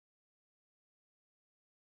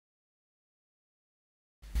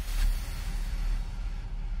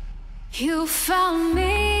You found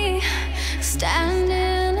me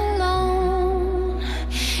standing alone.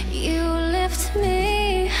 You lift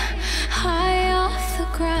me high off the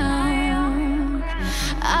ground.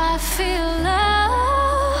 I feel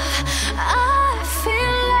love, I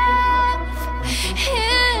feel love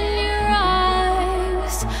in your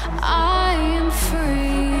eyes. I am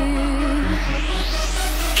free.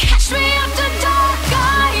 Catch me after dark,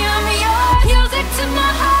 I am your music to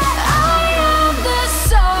my heart. I am the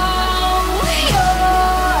song,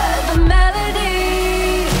 you're the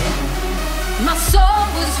melody. My soul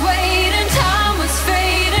was waiting, time was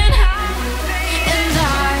fading, and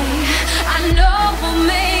I know we'll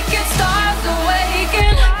make it, stars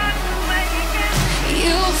awaken.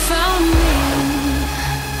 You found me.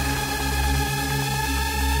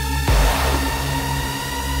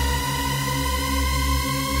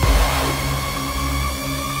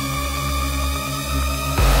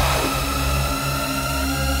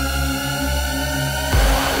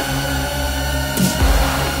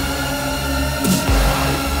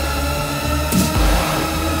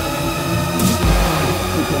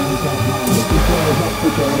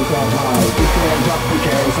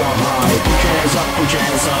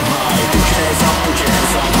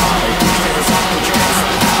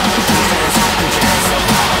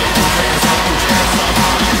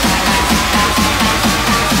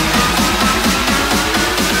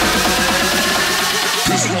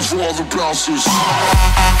 This one's for all the bouncers.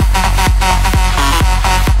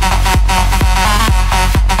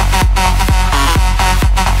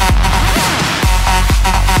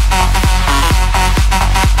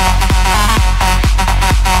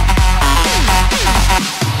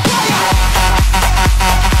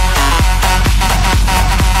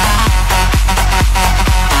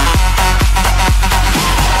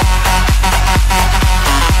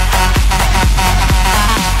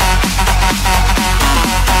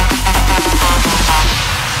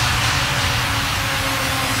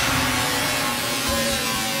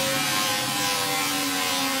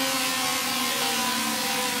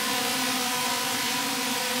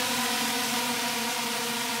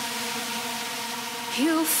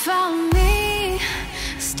 You found me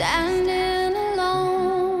standing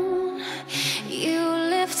alone. You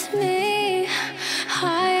lift me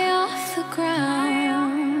high off the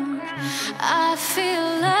ground. I feel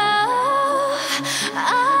love,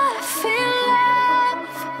 I feel love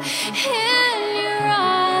in your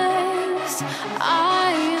eyes.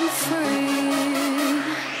 I am free.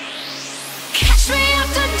 Catch me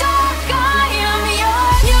after dark, I am your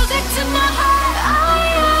music to my heart. I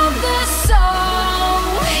am the song,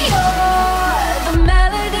 you're the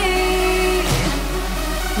melody.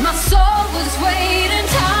 My soul was waiting,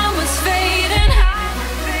 time was fading,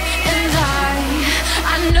 and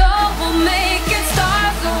I know we'll make it,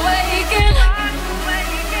 stars awaken.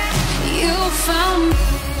 You found me.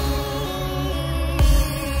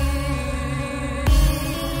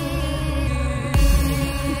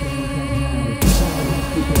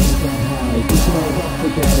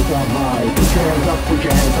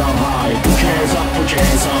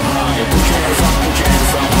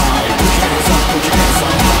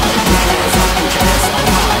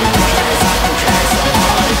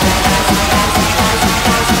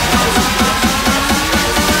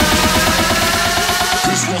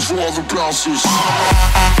 This one's for all the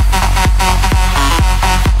bouncers.